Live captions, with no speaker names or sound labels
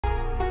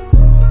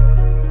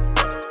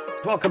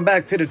Welcome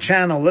back to the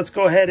channel. Let's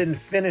go ahead and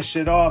finish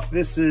it off.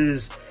 This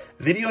is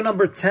video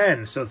number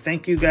 10. So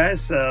thank you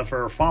guys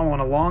for following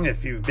along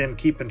if you've been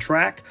keeping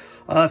track.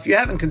 If you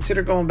haven't,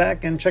 consider going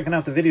back and checking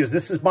out the videos.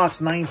 This is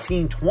box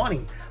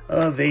 1920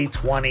 of a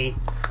 20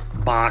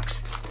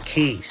 box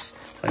case.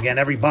 Again,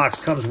 every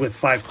box comes with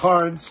 5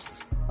 cards.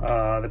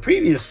 The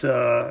previous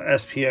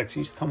SPX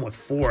used to come with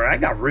 4. I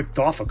got ripped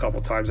off a couple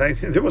times.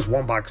 There was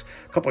one box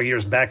a couple of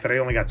years back that I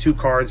only got 2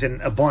 cards,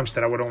 and a bunch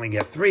that I would only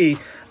get 3.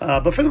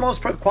 But for the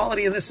most part, the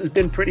quality of this has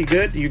been pretty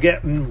good. You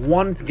get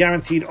 1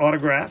 guaranteed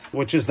autograph,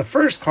 which is the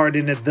first card,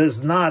 and it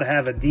does not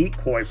have a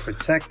decoy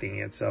protecting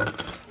it. So,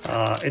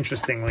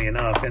 interestingly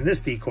enough, and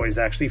this decoy is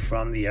actually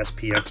from the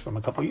SPX from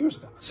a couple years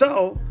ago.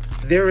 So,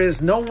 there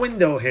is no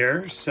window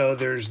here, so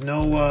there's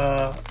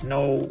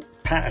no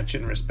patch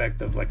in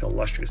respect of like a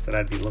lustrous that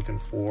I'd be looking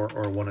for,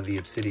 or one of the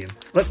obsidian.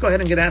 Let's go ahead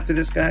and get after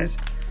this, guys.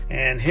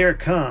 And here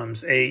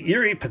comes a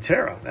Jiri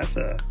Patera. That's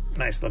a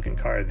nice looking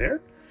card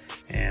there,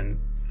 and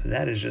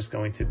that is just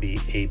going to be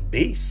a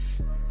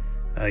base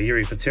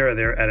Jiri Patera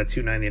there at a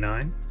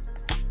 $2.99.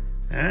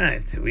 All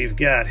right, we've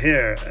got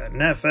here an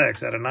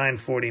FX at a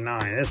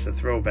 $9.49. This is a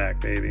throwback,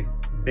 baby,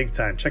 big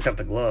time. Check out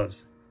the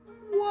gloves.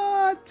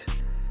 What?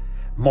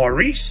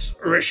 Maurice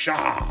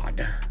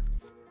Richard.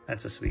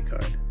 That's a sweet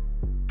card.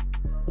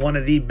 One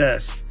of the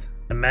best.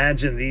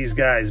 Imagine these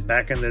guys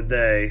back in the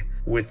day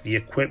with the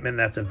equipment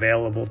that's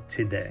available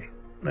today.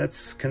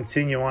 Let's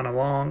continue on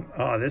along.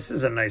 Oh, this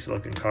is a nice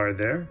looking card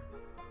there.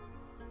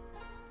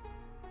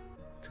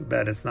 Too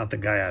bad it's not the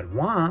guy I'd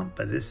want,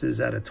 but this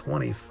is at a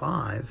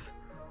 25.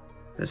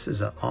 This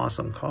is an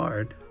awesome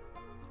card.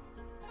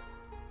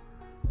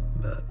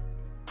 But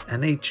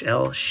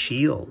NHL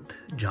Shield,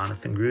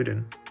 Jonathan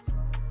Gruden.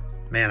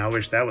 Man, I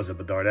wish that was a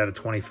Bedard out of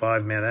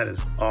 25. Man, that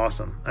is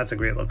awesome. That's a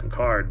great looking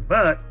card.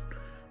 But,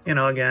 you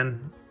know,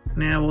 again,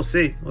 yeah, we'll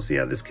see. We'll see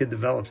how this kid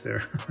develops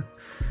there.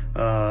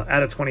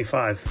 Out of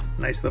 25.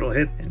 Nice little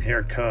hit. And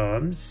here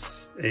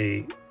comes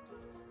a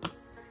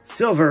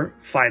silver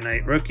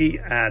finite rookie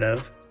out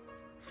of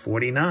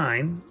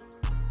 49.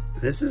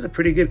 This is a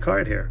pretty good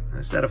card here.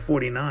 That's out of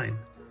 49.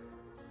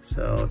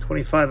 So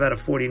 25 out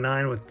of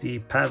 49 with the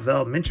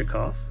Pavel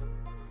Mintyukov.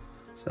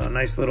 So a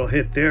nice little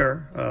hit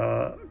there,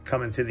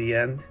 coming to the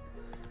end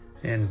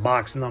in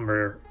box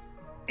number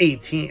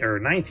 18 or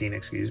 19,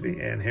 excuse me.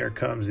 And here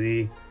comes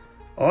the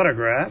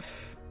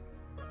autograph,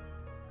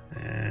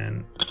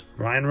 and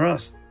Bryan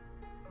Rust.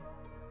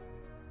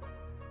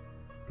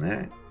 All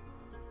right.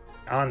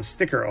 On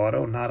sticker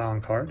auto, not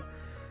on card.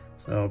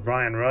 So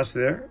Bryan Rust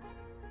there.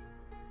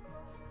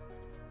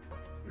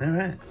 All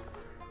right.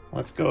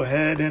 Let's go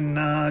ahead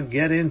and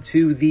get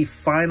into the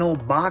final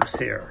box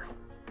here.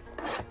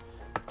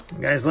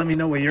 Guys, let me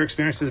know what your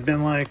experience has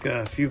been like.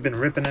 If you've been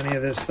ripping any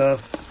of this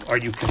stuff. Are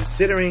you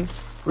considering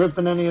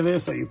ripping any of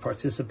this? Are you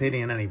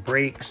participating in any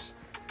breaks?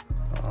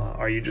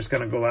 Are you just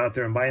going to go out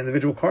there and buy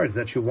individual cards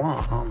that you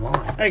want online?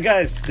 All right,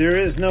 guys, there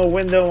is no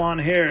window on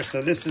here, so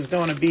this is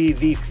going to be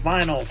the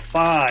final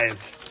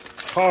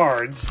 5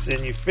 cards.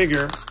 And you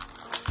figure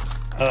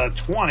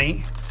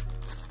 20.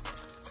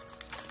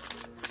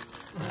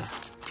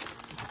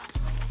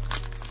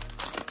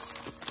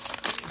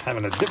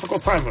 Having a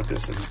difficult time with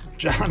this, and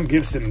John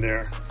Gibson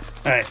there.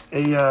 All right,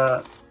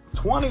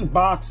 20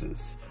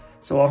 boxes,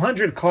 so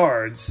 100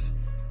 cards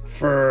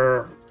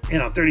for, you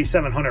know,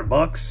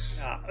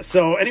 $3,700.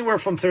 So anywhere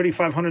from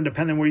 $3,500,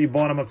 depending where you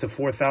bought them, up to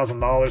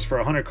 $4,000 for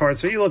 100 cards.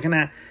 So you're looking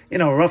at, you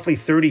know, roughly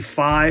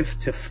 $35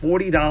 to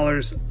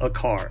 $40 a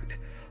card.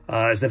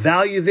 Is the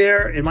value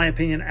there? In my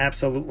opinion,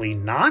 absolutely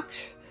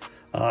not.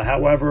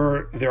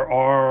 However, there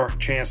are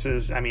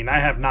chances. I mean, I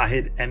have not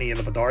hit any of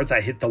the Bedards. I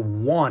hit the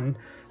one,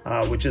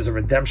 which is a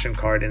redemption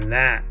card, and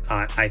that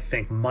I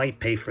think might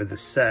pay for the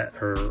set,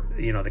 or,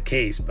 you know, the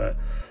case, but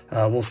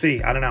we'll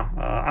see. I don't know.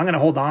 I'm going to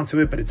hold on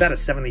to it, but it's at a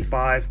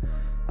 75.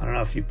 I don't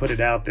know if you put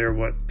it out there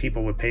what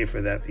people would pay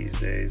for that these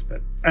days, but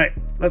all right,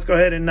 let's go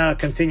ahead and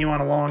continue on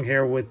along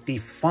here with the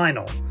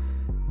final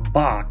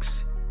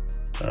box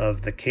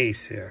of the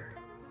case here.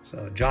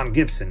 So John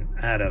Gibson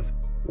out of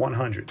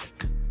 100.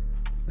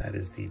 That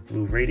is the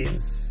Blue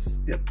Radiance.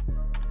 Yep.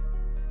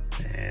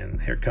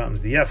 And here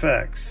comes the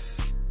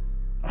FX.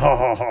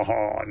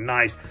 Oh,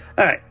 nice.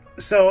 All right.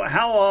 So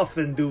how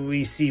often do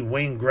we see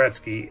Wayne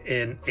Gretzky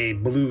in a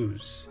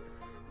Blues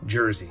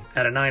jersey?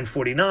 At a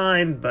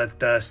 $9.49,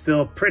 but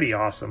still pretty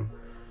awesome.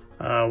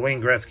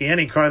 Wayne Gretzky,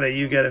 any card that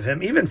you get of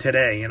him, even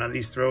today, you know,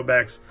 these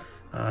throwbacks,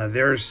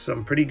 there's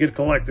some pretty good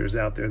collectors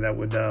out there that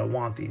would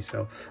want these.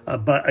 So,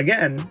 but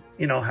again,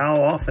 you know,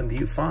 how often do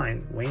you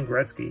find Wayne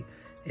Gretzky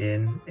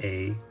in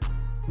a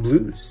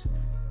Blues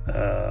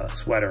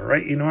sweater,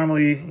 right?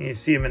 You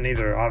see him in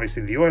either,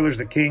 obviously, the Oilers,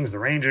 the Kings, the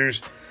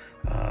Rangers,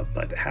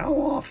 but how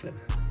often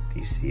do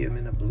you see him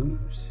in a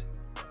Blues?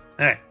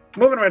 All right,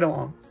 moving right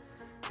along.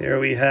 Here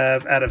we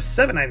have, out of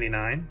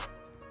 $7.99,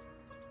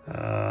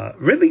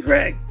 Ridly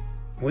Greig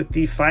with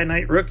the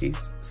Finite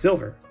Rookies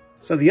silver.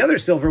 So the other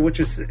silver, which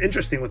is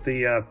interesting with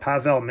the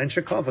Pavel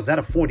Mintyukov, was at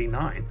a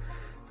 49.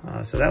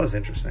 So that was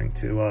interesting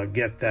to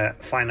get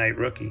that Finite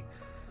Rookie.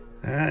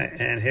 All right,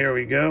 and here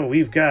we go.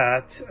 We've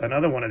got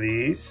another one of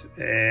these,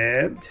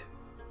 and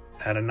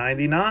out of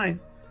 99.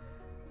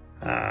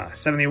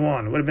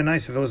 71. Would have been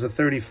nice if it was a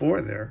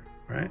 34 there,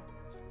 right?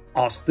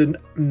 Austin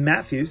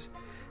Matthews.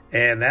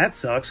 And that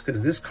sucks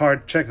because this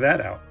card, check that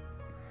out.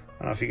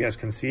 I don't know if you guys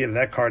can see it.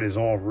 That card is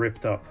all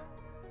ripped up.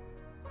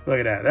 Look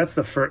at that. That's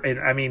the first. And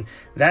I mean,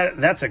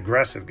 that's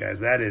aggressive, guys.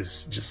 That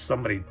is just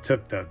somebody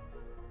took the...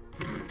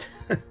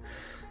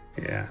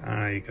 Yeah, I don't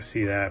know if you can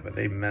see that, but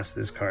they messed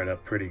this card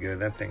up pretty good.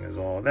 That thing is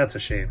all... That's a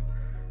shame.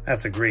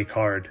 That's a great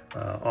card.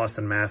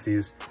 Austin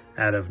Matthews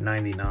out of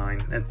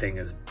 99. That thing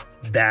is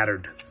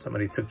battered.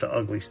 Somebody took the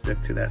ugly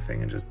stick to that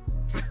thing and just...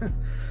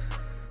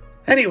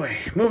 Anyway,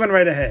 moving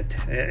right ahead.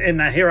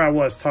 And here I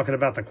was talking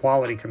about the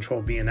quality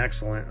control being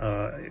excellent,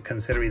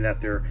 considering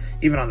that they're,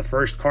 even on the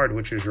first card,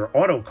 which is your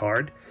auto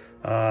card,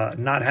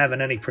 not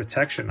having any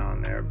protection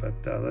on there. But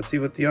let's see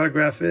what the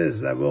autograph is.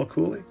 Is that Will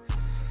Cooley?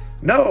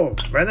 No,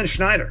 Brendan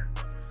Schneider.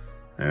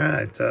 All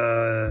right,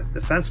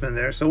 defenseman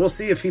there. So we'll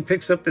see if he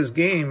picks up his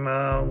game.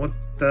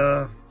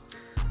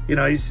 You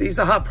know, he's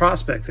a hot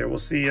prospect there. We'll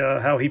see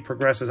how he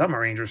progresses. I'm a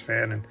Rangers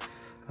fan, and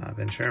I've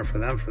been cheering for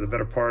them for the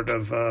better part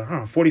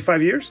of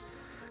 45 years.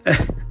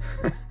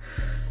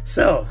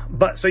 So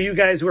you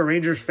guys who are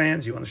Rangers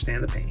fans, you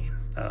understand the pain.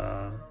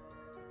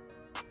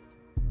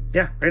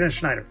 Yeah, Braden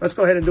Schneider. Let's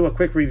go ahead and do a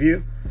quick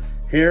review.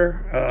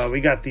 Here,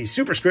 we got the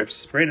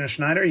superscripts. Braden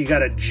Schneider. You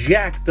got a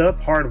jacked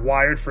up,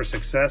 hardwired for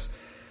success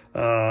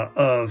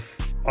of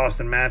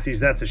Austin Matthews.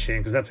 That's a shame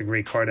because that's a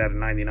great card out of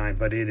 99,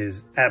 but it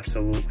is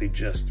absolutely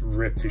just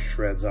ripped to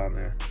shreds on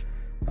there.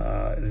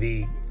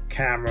 The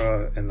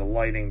camera and the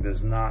lighting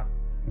does not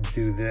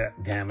do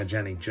that damage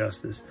any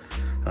justice.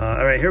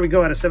 All right, here we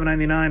go out of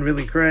 799.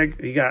 Ridley Craig.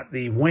 You got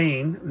the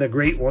Wayne, the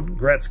great one,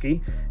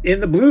 Gretzky, in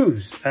the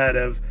blues out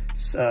of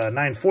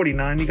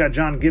 949. You got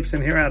John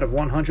Gibson here out of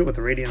 100 with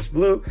the Radiance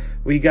Blue.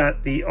 We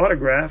got the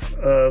autograph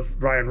of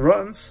Brian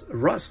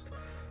Rust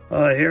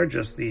here,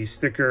 just the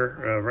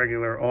sticker,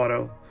 regular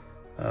auto.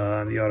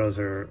 The autos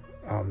are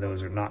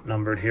those are not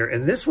numbered here.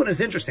 And this one is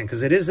interesting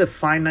because it is a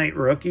finite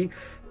rookie,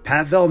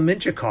 Pavel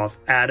Mintyukov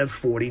out of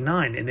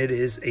 49, and it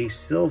is a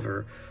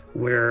silver.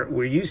 Where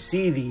you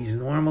see these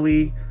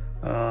normally,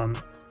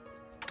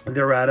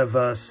 they're out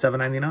of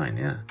 799.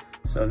 Yeah.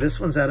 So this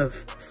one's out of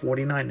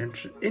 49,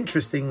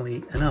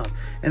 interestingly enough.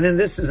 And then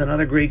this is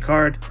another great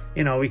card.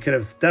 You know, we could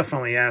have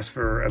definitely asked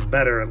for a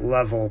better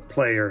level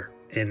player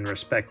in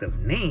respect of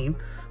name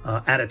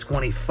out of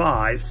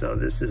 25. So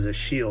this is a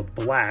Shield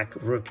Black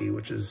rookie,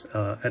 which is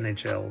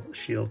NHL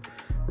Shield.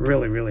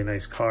 Really, really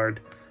nice card.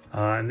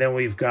 And then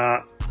we've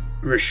got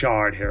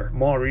Richard here.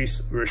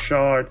 Maurice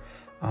Richard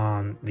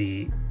on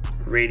the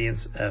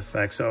Radiance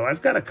FX. So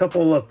I've got a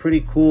couple of pretty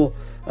cool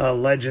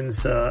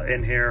legends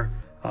in here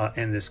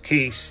in this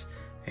case.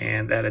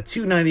 And at a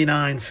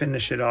 $2.99,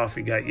 finish it off,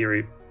 we got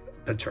Yuri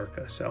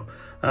Peterka. So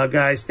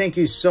guys, thank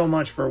you so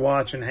much for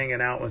watching,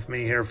 hanging out with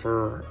me here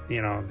for,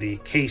 you know, the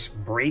case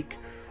break.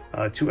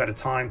 2 at a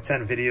time,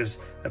 10 videos.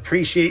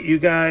 Appreciate you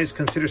guys.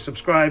 Consider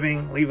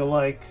subscribing, leave a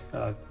like,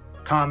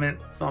 comment,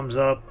 thumbs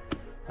up.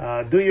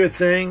 Do your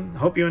thing.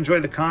 Hope you enjoy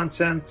the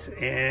content.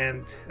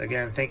 And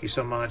again, thank you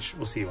so much.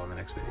 We'll see you on the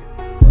next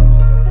video.